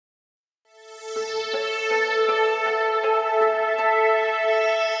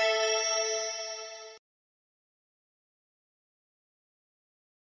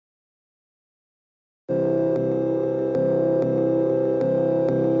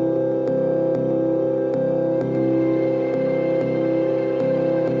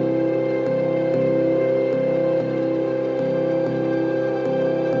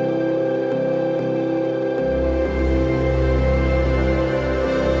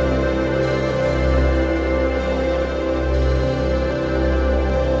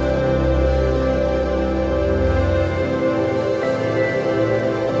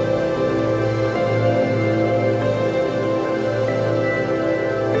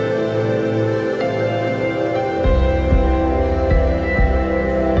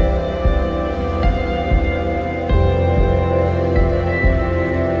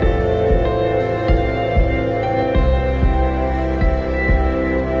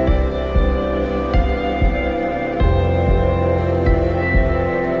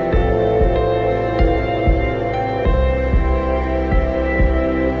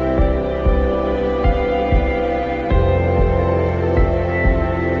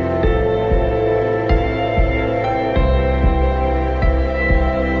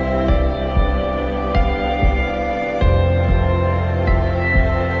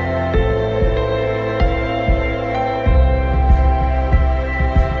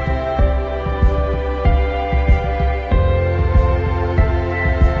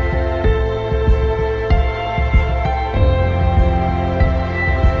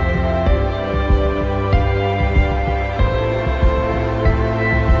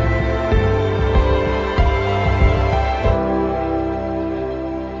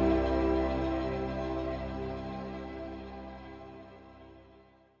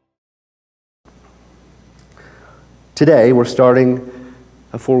Today, we're starting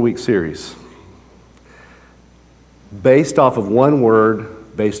a 4-week series based off of one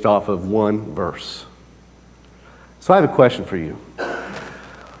word, based off of one verse. So I have a question for you.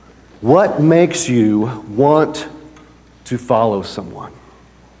 What makes you want to follow someone?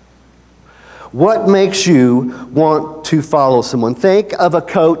 What makes you want to follow someone? Think of a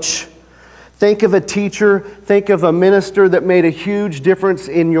coach. Think of a teacher. Think of a minister that made a huge difference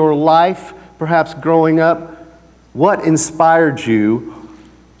in your life, perhaps growing up. What inspired you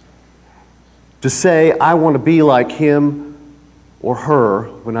to say, I want to be like him or her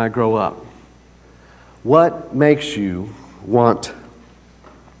when I grow up? What makes you want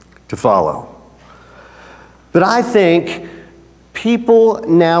to follow? But I think people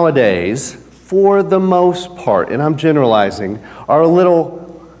nowadays, for the most part, and I'm generalizing, are a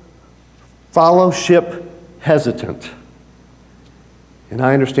little fellowship hesitant. And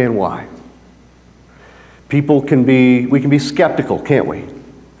I understand why. We can be skeptical, can't we?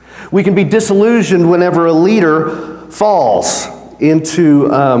 We can be disillusioned whenever a leader falls into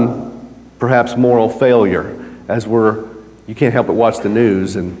perhaps moral failure, as you can't help but watch the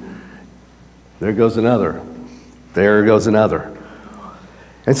news and there goes another. There goes another.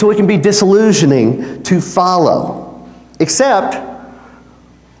 And so it can be disillusioning to follow, except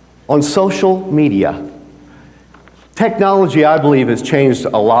on social media. Technology, I believe, has changed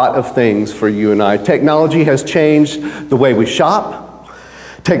a lot of things for you and I. Technology has changed the way we shop.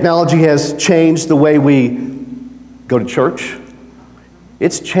 Technology has changed the way we go to church.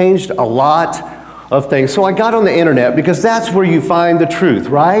 It's changed a lot of things. So I got on the internet because that's where you find the truth,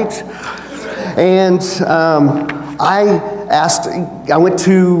 right? And I went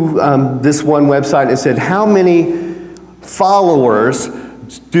to this one website and said, how many followers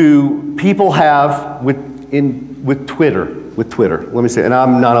do people have with Twitter? With Twitter. Let me see. And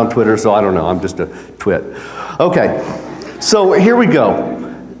I'm not on Twitter, so I don't know. I'm just a twit. Okay. So here we go.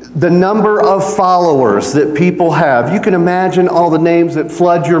 The number of followers that people have. You can imagine all the names that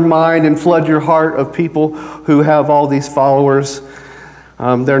flood your mind and flood your heart of people who have all these followers.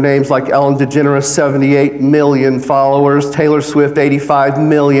 Their names like Ellen DeGeneres, 78 million followers. Taylor Swift, 85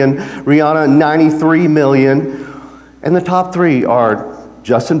 million. Rihanna, 93 million. And the top three are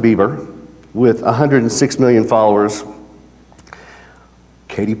Justin Bieber with 106 million followers.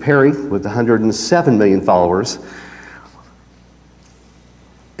 Katy Perry with 107 million followers.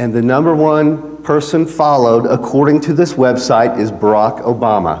 And the number one person followed, according to this website, is Barack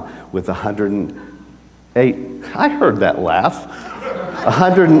Obama with 108. I heard that laugh.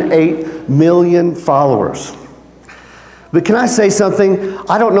 108 million followers. But can I say something?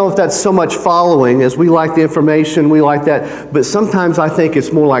 I don't know if that's so much following, as we like the information, we like that, but sometimes I think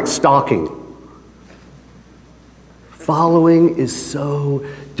it's more like stalking. Following is so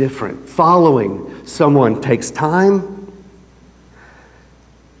different. Following someone takes time.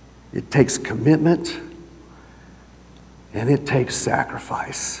 It takes commitment, and it takes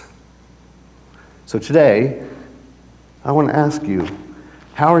sacrifice. So today, I want to ask you,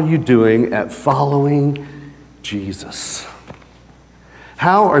 how are you doing at following Jesus?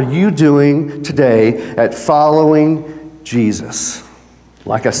 How are you doing today at following Jesus?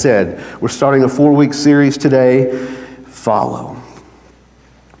 Like I said, we're starting a 4-week series today, Follow.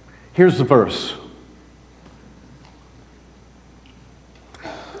 Here's the verse.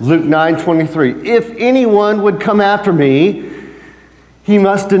 Luke 9:23, if anyone would come after me, he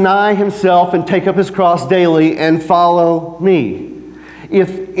must deny himself and take up his cross daily and follow me.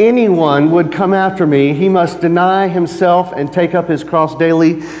 If anyone would come after me, he must deny himself and take up his cross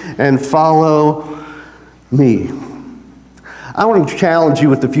daily and follow me. I want to challenge you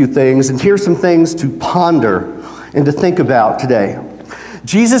with a few things, and here's some things to ponder and to think about today.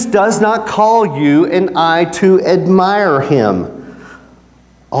 Jesus does not call you and I to admire him.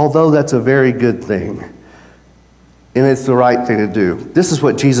 Although that's a very good thing, and it's the right thing to do. This is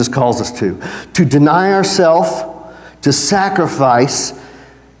what Jesus calls us to deny ourselves, to sacrifice,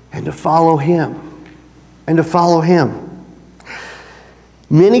 and to follow him. And to follow him.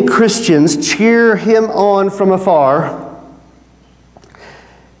 Many Christians cheer him on from afar,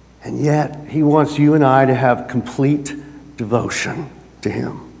 and yet he wants you and I to have complete devotion to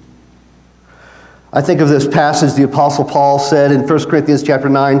him. I think of this passage the Apostle Paul said in 1 Corinthians chapter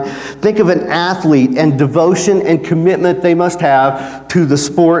 9, think of an athlete and devotion and commitment they must have to the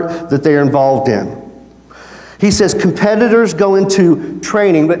sport that they are involved in. He says competitors go into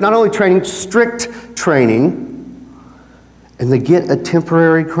training, but not only training, strict training, and they get a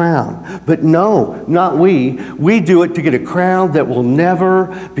temporary crown. But no, not we. We do it to get a crown that will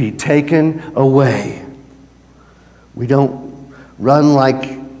never be taken away. We don't run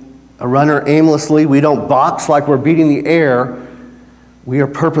like a runner aimlessly. We don't box like we're beating the air. We are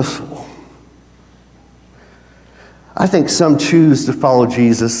purposeful. I think some choose to follow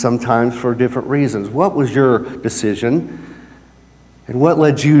Jesus sometimes for different reasons. What was your decision? And what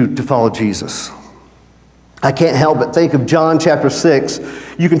led you to follow Jesus? I can't help but think of John chapter 6.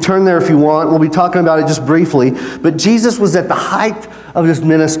 You can turn there if you want. We'll be talking about it just briefly. But Jesus was at the height of his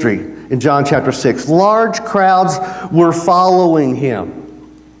ministry in John chapter 6. Large crowds were following him.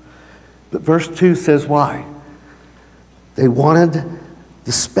 But verse 2 says why? They wanted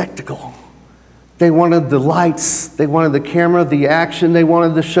the spectacle. They wanted the lights. They wanted the camera, the action. They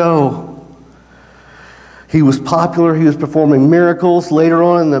wanted the show. He was popular. He was performing miracles. Later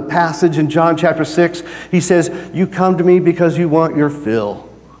on in the passage in John chapter 6, he says, you come to me because you want your fill.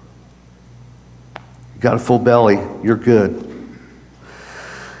 You got a full belly. You're good.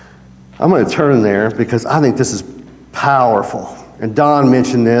 I'm going to turn there because I think this is powerful. And Don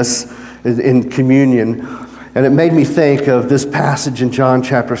mentioned this in communion, and it made me think of this passage in John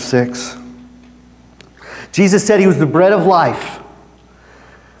chapter 6. Jesus said he was the bread of life.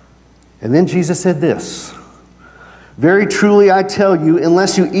 And then Jesus said this, very truly I tell you,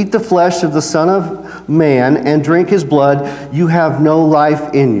 unless you eat the flesh of the Son of Man and drink his blood, you have no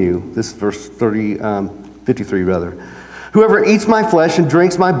life in you. This is verse 53 rather. Whoever eats my flesh and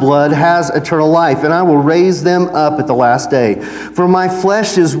drinks my blood has eternal life, and I will raise them up at the last day. For my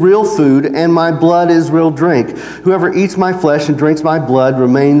flesh is real food, and my blood is real drink. Whoever eats my flesh and drinks my blood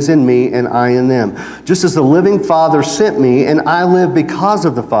remains in me, and I in them. Just as the living Father sent me, and I live because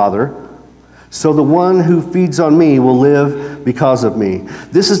of the Father, so the one who feeds on me will live because of me.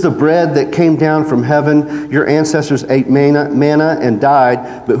 This is the bread that came down from heaven. Your ancestors ate manna and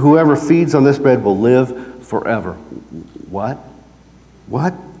died, but whoever feeds on this bread will live forever. What?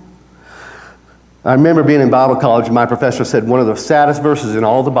 What? I remember being in Bible college, and my professor said one of the saddest verses in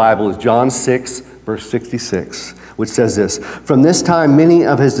all the Bible is John 6, verse 66, which says this, from this time many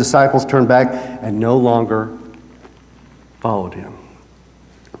of his disciples turned back and no longer followed him.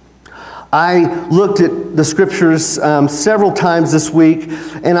 I looked at the scriptures several times this week,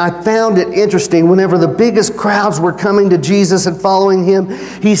 and I found it interesting. Whenever the biggest crowds were coming to Jesus and following him,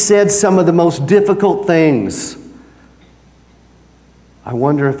 he said some of the most difficult things. I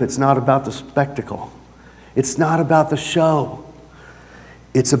wonder if it's not about the spectacle. It's not about the show.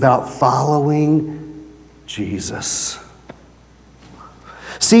 It's about following Jesus.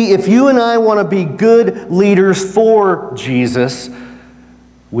 See, if you and I want to be good leaders for Jesus,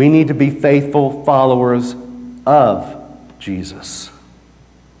 we need to be faithful followers of Jesus.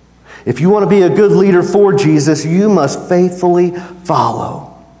 If you want to be a good leader for Jesus, you must faithfully follow.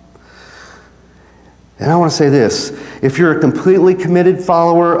 And I want to say this, if you're a completely committed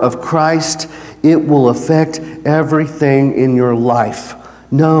follower of Christ, it will affect everything in your life.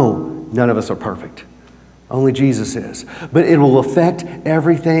 No, none of us are perfect. Only Jesus is. But it will affect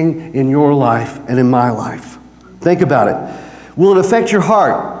everything in your life and in my life. Think about it. Will it affect your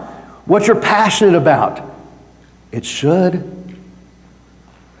heart? What you're passionate about? It should.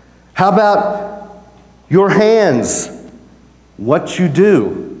 How about your hands? What you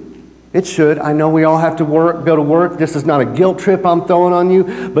do? It should. I know we all have to go to work. This is not a guilt trip I'm throwing on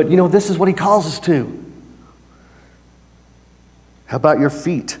you, but you know, this is what he calls us to. How about your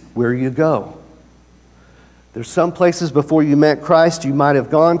feet? Where you go? There's some places before you met Christ you might have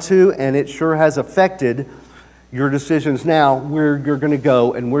gone to, and it sure has affected your decisions now, where you're going to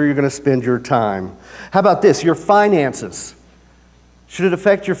go and where you're going to spend your time. How about this? Your finances. Should it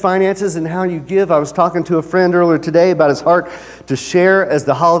affect your finances and how you give? I was talking to a friend earlier today about his heart to share as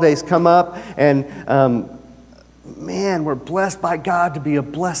the holidays come up. And man, we're blessed by God to be a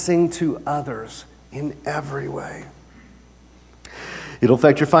blessing to others in every way. It'll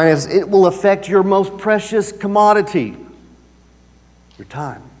affect your finances. It will affect your most precious commodity, your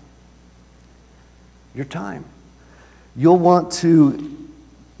time. Your time. You'll want to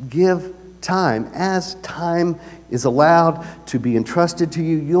give time. As time is allowed to be entrusted to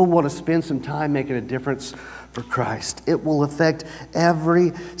you, you'll want to spend some time making a difference for Christ. It will affect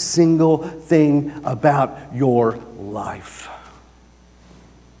every single thing about your life.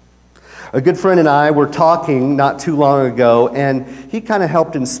 A good friend and I were talking not too long ago, and he kind of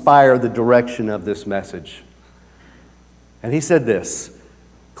helped inspire the direction of this message. And he said this,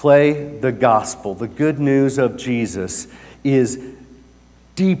 Clay, the gospel, the good news of Jesus is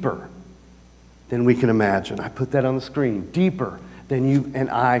deeper than we can imagine. I put that on the screen. Deeper than you and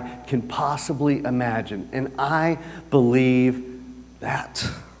I can possibly imagine. And I believe that.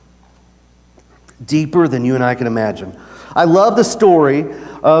 Deeper than you and I can imagine. I love the story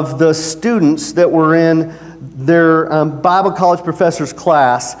of the students that were in their Bible college professor's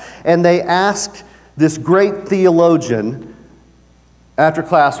class, and they asked this great theologian after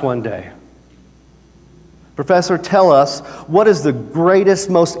class one day, "Professor, tell us, what is the greatest,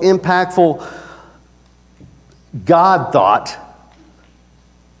 most impactful God thought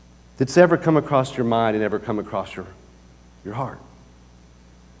that's ever come across your mind and ever come across your heart?"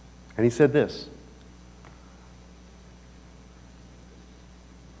 And he said this.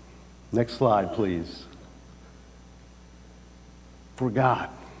 Next slide, please. "For God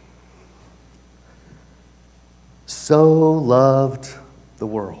so loved the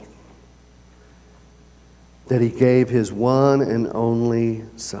world that he gave his one and only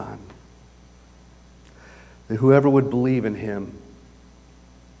Son, that whoever would believe in him,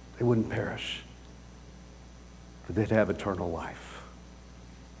 they wouldn't perish, but they'd have eternal life."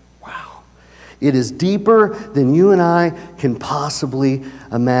 Wow. It is deeper than you and I can possibly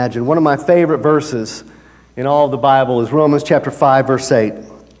imagine. One of my favorite verses in all of the Bible is Romans chapter 5, verse 8.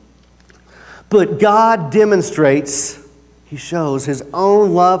 "But God demonstrates," he shows, "his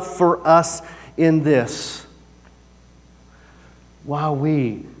own love for us in this: while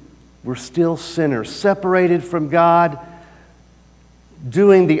we were still sinners, separated from God,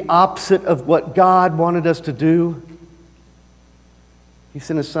 doing the opposite of what God wanted us to do, he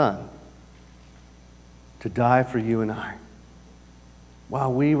sent his Son to die for you and I.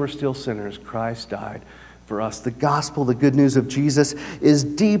 While we were still sinners, Christ died for us." The gospel, the good news of Jesus, is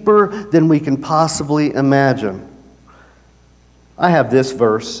deeper than we can possibly imagine. I have this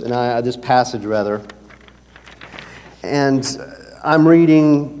verse, this passage rather, and I'm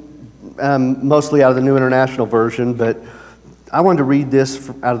reading mostly out of the New International Version, but I wanted to read this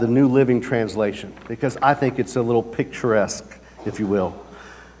out of the New Living Translation because I think it's a little picturesque, if you will.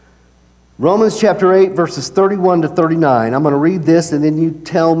 Romans chapter 8, verses 31 to 39. I'm going to read this, and then you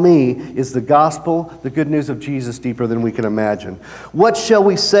tell me, is the gospel, the good news of Jesus, deeper than we can imagine? "What shall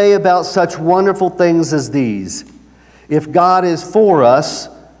we say about such wonderful things as these? If God is for us,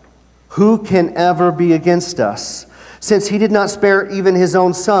 who can ever be against us? Since he did not spare even his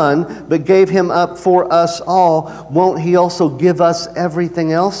own Son, but gave him up for us all, won't he also give us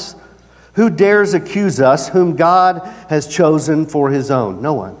everything else? Who dares accuse us, whom God has chosen for his own?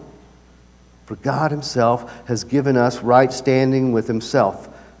 No one. For God himself has given us right standing with himself.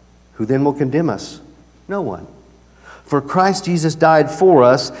 Who then will condemn us? No one. For Christ Jesus died for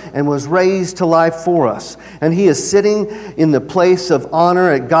us and was raised to life for us. And he is sitting in the place of honor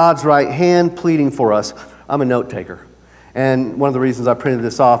at God's right hand, pleading for us." I'm a note taker. And one of the reasons I printed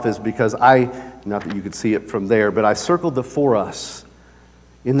this off is because not that you could see it from there, but I circled the "for us"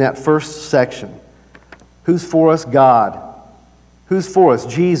 in that first section. Who's for us? God. Who's for us?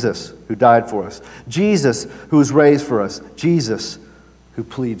 Jesus, who died for us. Jesus, who was raised for us. Jesus, who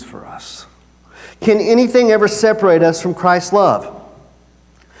pleads for us. Can anything ever separate us from Christ's love?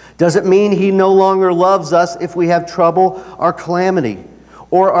 Does it mean he no longer loves us if we have trouble or calamity,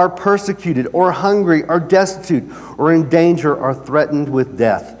 or are persecuted, or hungry, or destitute, or in danger, or threatened with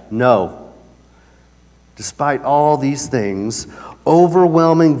death? No. Despite all these things,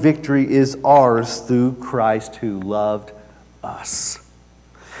 overwhelming victory is ours through Christ who loved us.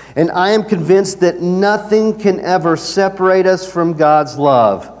 And I am convinced that nothing can ever separate us from God's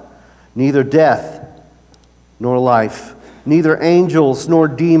love. Neither death nor life, neither angels nor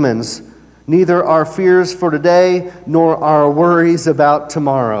demons, neither our fears for today nor our worries about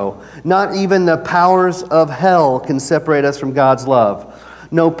tomorrow. Not even the powers of hell can separate us from God's love.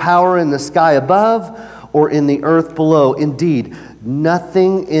 No power in the sky above or in the earth below. Indeed,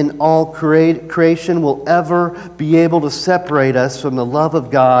 nothing in all creation will ever be able to separate us from the love of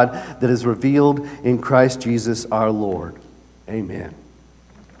God that is revealed in Christ Jesus our Lord. Amen.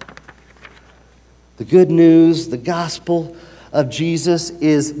 The good news, the gospel of Jesus,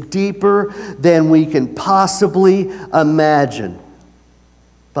 is deeper than we can possibly imagine.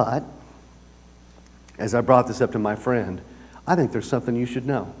 But, as I brought this up to my friend, I think there's something you should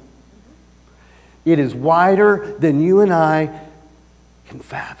know. It is wider than you and I can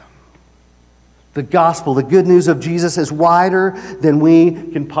fathom. The gospel, the good news of Jesus, is wider than we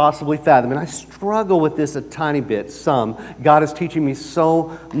can possibly fathom. And I struggle with this a tiny bit, some. God is teaching me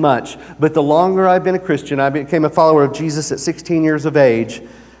so much. But the longer I've been a Christian, I became a follower of Jesus at 16 years of age,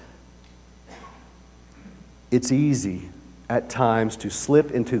 it's easy at times to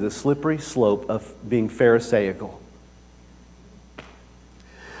slip into the slippery slope of being Pharisaical.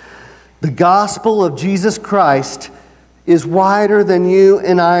 The gospel of Jesus Christ is wider than you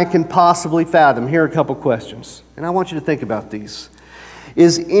and I can possibly fathom. Here are a couple questions, and I want you to think about these.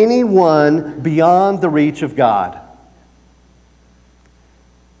 Is anyone beyond the reach of God?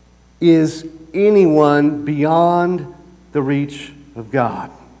 Is anyone beyond the reach of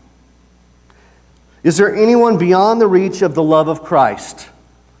God? Is there anyone beyond the reach of the love of Christ?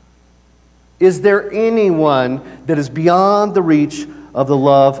 Is there anyone that is beyond the reach of the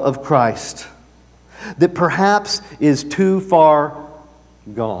love of Christ, that perhaps is too far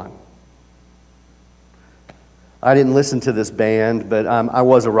gone? I didn't listen to this band, but I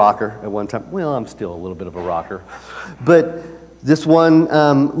was a rocker at one time. Well, I'm still a little bit of a rocker. But this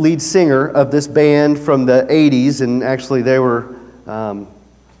one lead singer of this band from the 80s, and actually they were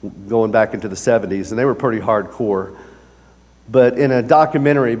going back into the 70s, and they were pretty hardcore. But in a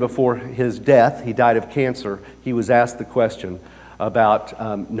documentary before his death, he died of cancer, he was asked the question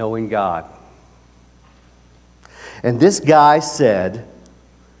about knowing God. And this guy said,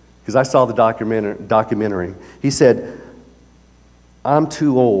 because I saw the documentary, he said, "I'm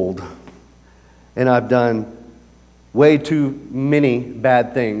too old, and I've done way too many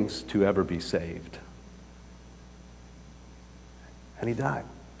bad things to ever be saved." And he died.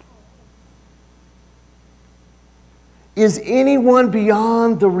 Is anyone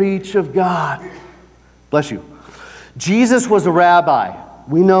beyond the reach of God? Bless you. Jesus was a rabbi.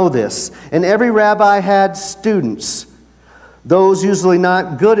 We know this. And every rabbi had students. Those usually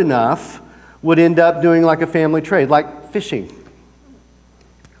not good enough would end up doing like a family trade, like fishing.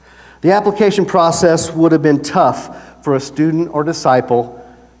 The application process would have been tough for a student or disciple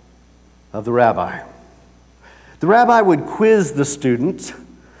of the rabbi. The rabbi would quiz the student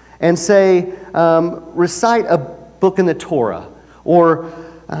and say, recite a book in the Torah, or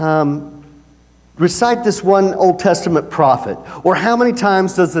recite this one Old Testament prophet, or how many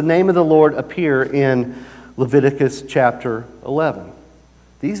times does the name of the Lord appear in Leviticus chapter 11?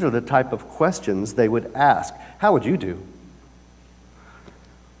 These are the type of questions they would ask. How would you do?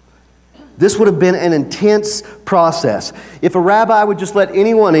 This would have been an intense process. If a rabbi would just let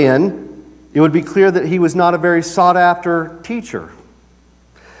anyone in, it would be clear that he was not a very sought-after teacher.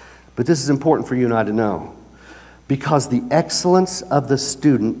 But this is important for you and I to know, because the excellence of the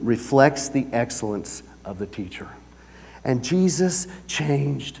student reflects the excellence of the teacher. And Jesus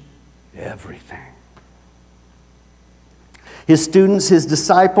changed everything. His students, his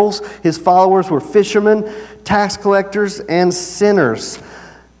disciples, his followers were fishermen, tax collectors, and sinners.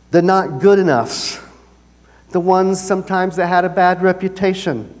 The not good enoughs. The ones sometimes that had a bad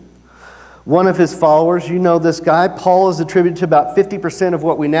reputation. One of his followers, you know this guy, Paul is attributed to about 50% of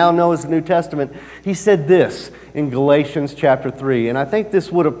what we now know as the New Testament. He said this in Galatians chapter 3, and I think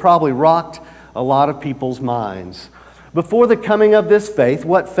this would have probably rocked a lot of people's minds. Before the coming of this faith,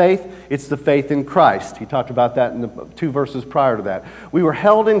 what faith? It's the faith in Christ. He talked about that in the 2 verses prior to that. We were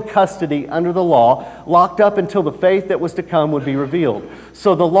held in custody under the law, locked up until the faith that was to come would be revealed.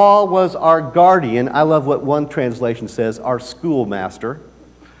 So the law was our guardian. I love what one translation says, our schoolmaster.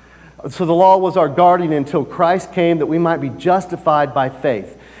 So the law was our guardian until Christ came that we might be justified by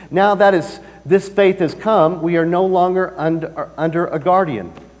faith. Now that this faith has come, we are no longer under a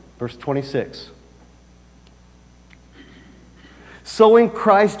guardian. Verse 26. So in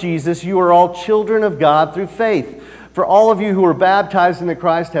Christ Jesus, you are all children of God through faith. For all of you who are baptized into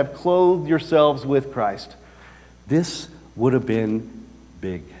Christ have clothed yourselves with Christ. This would have been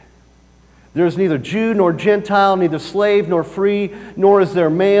big. There is neither Jew nor Gentile, neither slave nor free, nor is there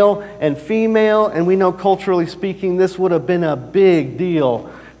male and female. And we know culturally speaking, this would have been a big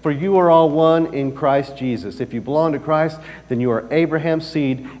deal. For you are all one in Christ Jesus. If you belong to Christ, then you are Abraham's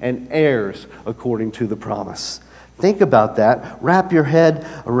seed and heirs according to the promise. Think about that. Wrap your head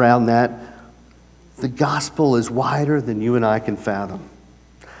around that. The gospel is wider than you and I can fathom.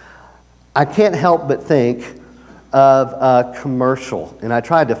 I can't help but think of a commercial, and I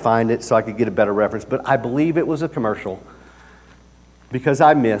tried to find it so I could get a better reference, but I believe it was a commercial because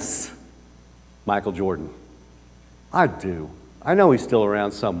I miss Michael Jordan. I do. I know he's still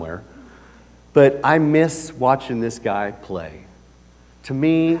around somewhere, but I miss watching this guy play. To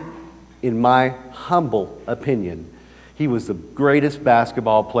me, in my humble opinion, he was the greatest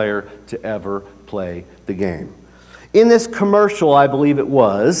basketball player to ever play the game. In this commercial, I believe it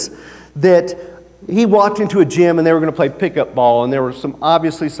was, that he walked into a gym and they were going to play pickup ball, and there were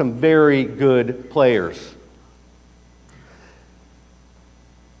obviously some very good players.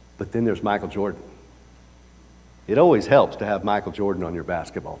 But then there's Michael Jordan. It always helps to have Michael Jordan on your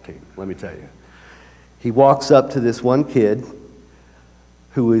basketball team, let me tell you. He walks up to this one kid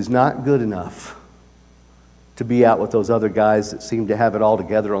who is not good enough to be out with those other guys that seem to have it all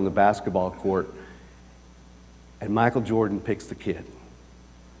together on the basketball court. And Michael Jordan picks the kid.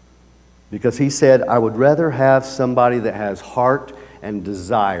 Because he said, I would rather have somebody that has heart and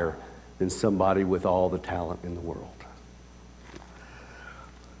desire than somebody with all the talent in the world.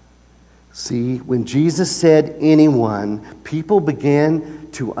 See, when Jesus said anyone, people began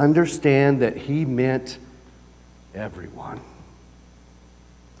to understand that he meant everyone.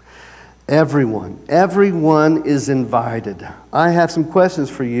 Everyone. Everyone is invited. I have some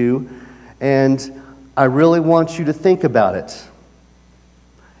questions for you, and I really want you to think about it.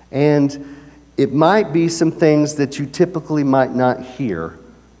 And it might be some things that you typically might not hear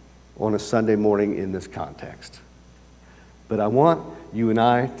on a Sunday morning in this context. But I want you and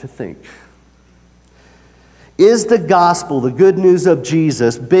I to think. Is the gospel, the good news of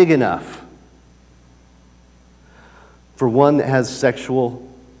Jesus, big enough for one that has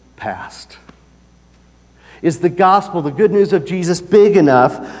sexual past? Is the gospel, the good news of Jesus, big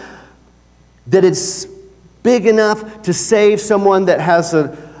enough that it's big enough to save someone that has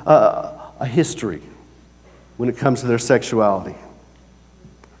a history when it comes to their sexuality?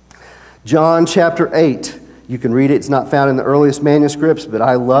 John chapter 8. You can read it. It's not found in the earliest manuscripts, but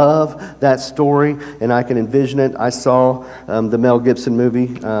I love that story, and I can envision it. I saw the Mel Gibson movie,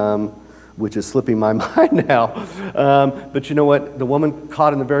 which is slipping my mind now. But you know what? The woman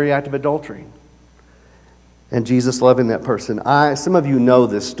caught in the very act of adultery. And Jesus loving that person. Some of you know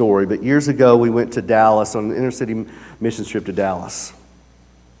this story, but years ago we went to Dallas on an inner city mission trip to Dallas.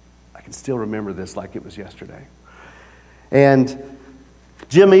 I can still remember this like it was yesterday. And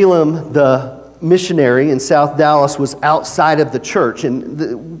Jim Elam, the missionary in South Dallas, was outside of the church.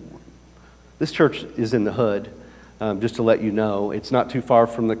 And this church is in the hood, just to let you know. It's not too far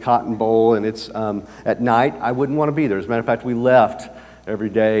from the Cotton Bowl, and it's at night. I wouldn't want to be there. As a matter of fact, we left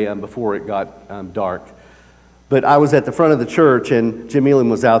every day before it got dark. But I was at the front of the church, and Jim Elam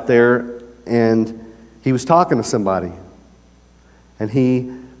was out there, and he was talking to somebody. And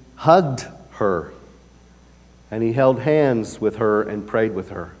he hugged her, and he held hands with her and prayed with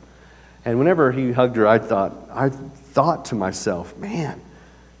her. And whenever he hugged her, I thought to myself, man,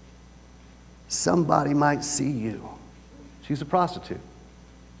 somebody might see you. She's a prostitute.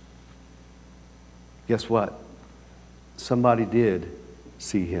 Guess what? Somebody did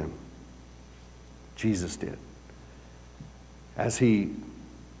see him. Jesus did. As he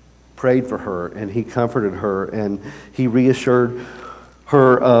prayed for her and he comforted her and he reassured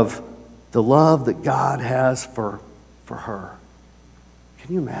her of the love that God has for her.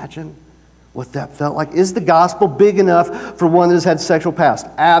 Can you imagine what that felt like? Is the gospel big enough for one that has had sexual past?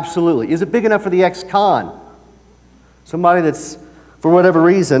 Absolutely. Is it big enough for the ex-con? Somebody that's, for whatever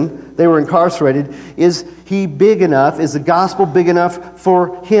reason, they were incarcerated. Is he big enough? Is the gospel big enough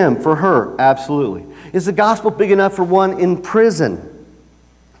for him, for her? Absolutely. Is the gospel big enough for one in prison?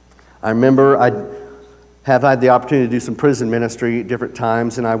 I remember I have had the opportunity to do some prison ministry at different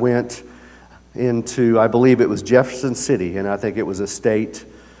times, and I went into, I believe it was Jefferson City, and I think it was a state,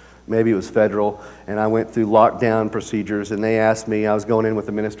 maybe it was federal, and I went through lockdown procedures, and they asked me, I was going in with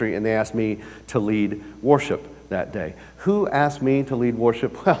the ministry, and they asked me to lead worship that day. Who asked me to lead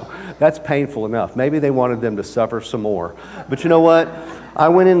worship? Well, that's painful enough. Maybe they wanted them to suffer some more. But you know what? I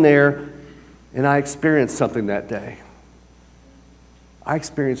went in there, and I experienced something that day. I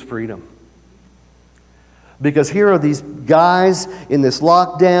experienced freedom. Because here are these guys in this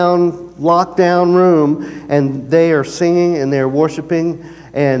lockdown room, and they are singing and they're worshiping,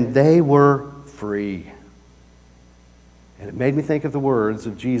 and they were free. And it made me think of the words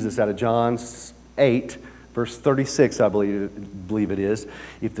of Jesus out of John 8, verse 36, I believe it is.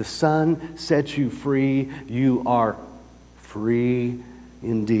 If the Son sets you free, you are free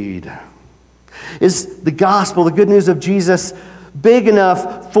indeed. Is the gospel, the good news of Jesus, big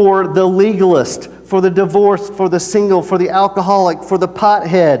enough for the legalist, for the divorced, for the single, for the alcoholic, for the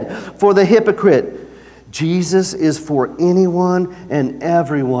pothead, for the hypocrite? Jesus is for anyone and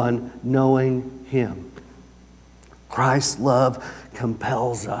everyone knowing him. Christ's love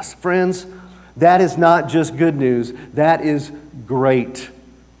compels us. Friends, that is not just good news, that is great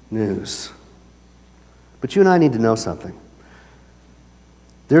news. But you and I need to know something.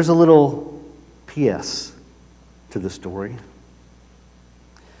 There's a little P.S. to the story.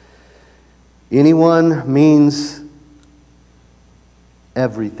 Anyone means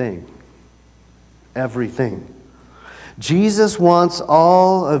everything. Everything. Jesus wants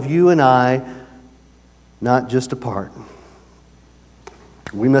all of you and I, not just a part.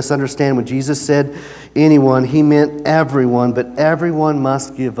 We must understand when Jesus said anyone, he meant everyone, but everyone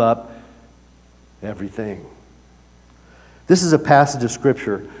must give up everything. This is a passage of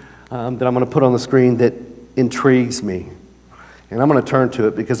Scripture that I'm going to put on the screen that intrigues me. And I'm going to turn to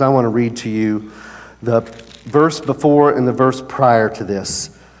it because I want to read to you the verse before and the verse prior to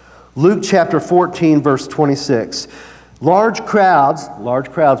this. Luke chapter 14, verse 26. Large crowds,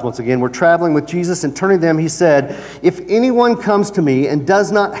 once again, were traveling with Jesus, and turning to them, he said, "If anyone comes to me and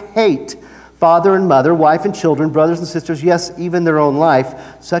does not hate father and mother, wife and children, brothers and sisters, yes, even their own life,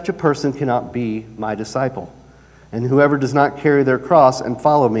 such a person cannot be my disciple. And whoever does not carry their cross and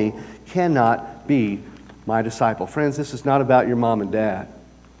follow me cannot be my disciple. Friends, this is not about your mom and dad.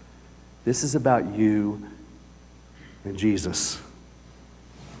 This is about you and Jesus.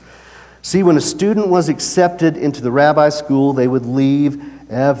 See, when a student was accepted into the rabbi school, they would leave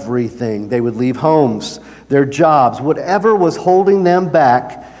everything. They would leave homes, their jobs, whatever was holding them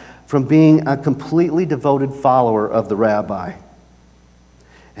back from being a completely devoted follower of the rabbi.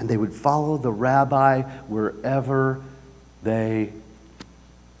 And they would follow the rabbi wherever they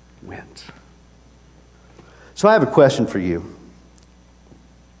went. So I have a question for you.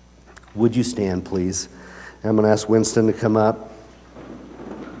 Would you stand, please? I'm going to ask Winston to come up.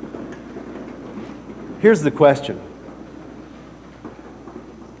 Here's the question.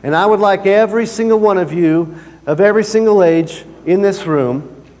 And I would like every single one of you, of every single age in this room,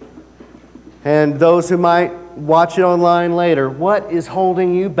 and those who might watch it online later, what is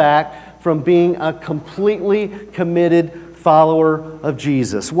holding you back from being a completely committed follower of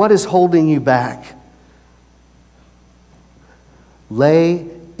Jesus? What is holding you back? Lay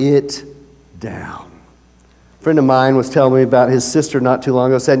it down. A friend of mine was telling me about his sister not too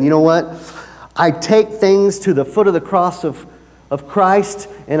long ago, said, you know what? I take things to the foot of the cross of Christ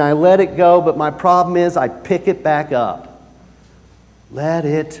and I let it go, but my problem is I pick it back up. Let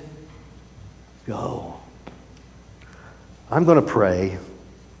it go. I'm going to pray,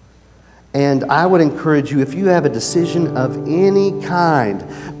 and I would encourage you, if you have a decision of any kind,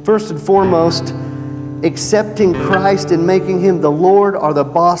 first and foremost, accepting Christ and making Him the Lord or the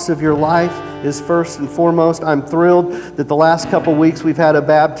boss of your life is first and foremost. I'm thrilled that the last couple weeks we've had a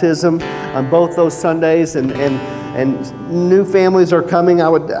baptism on both those Sundays, and new families are coming.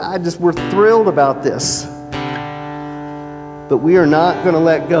 We're thrilled about this. But we are not going to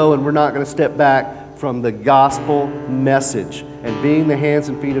let go, and we're not going to step back from the gospel message and being the hands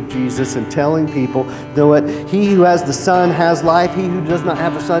and feet of Jesus and telling people, you know what? He who has the Son has life. He who does not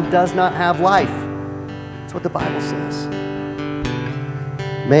have the Son does not have life. That's what the Bible says.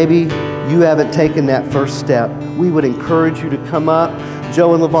 Maybe you haven't taken that first step. We would encourage you to come up.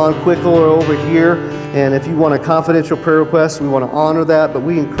 Joe and Levon Quickle are over here. And if you want a confidential prayer request, we want to honor that. But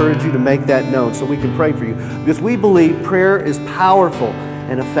we encourage you to make that known so we can pray for you. Because we believe prayer is powerful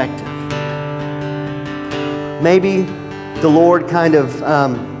and effective. Maybe the Lord kind of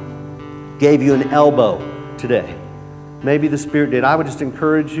gave you an elbow today. Maybe the Spirit did. I would just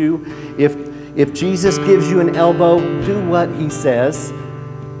encourage you, if Jesus gives you an elbow, do what He says.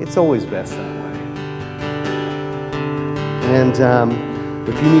 It's always best that way. And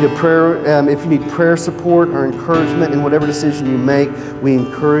if you need if you need prayer support or encouragement in whatever decision you make, we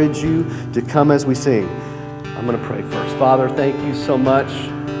encourage you to come as we sing. I'm going to pray first. Father, thank you so much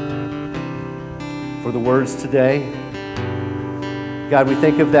for the words today. God, we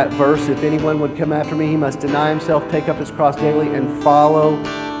think of that verse, if anyone would come after me, he must deny himself, take up his cross daily, and follow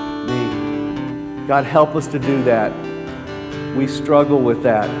me. God, help us to do that. We struggle with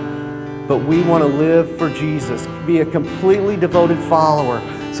that. But we want to live for Jesus, be a completely devoted follower.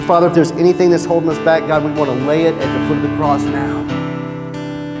 So, Father, if there's anything that's holding us back, God, we want to lay it at the foot of the cross now.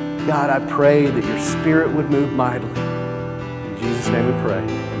 God, I pray that your Spirit would move mightily. In Jesus' name we pray.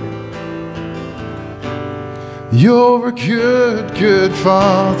 You're a good, good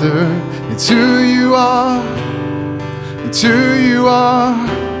Father. It's who you are. It's who you are.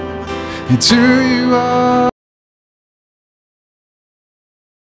 It's who you are.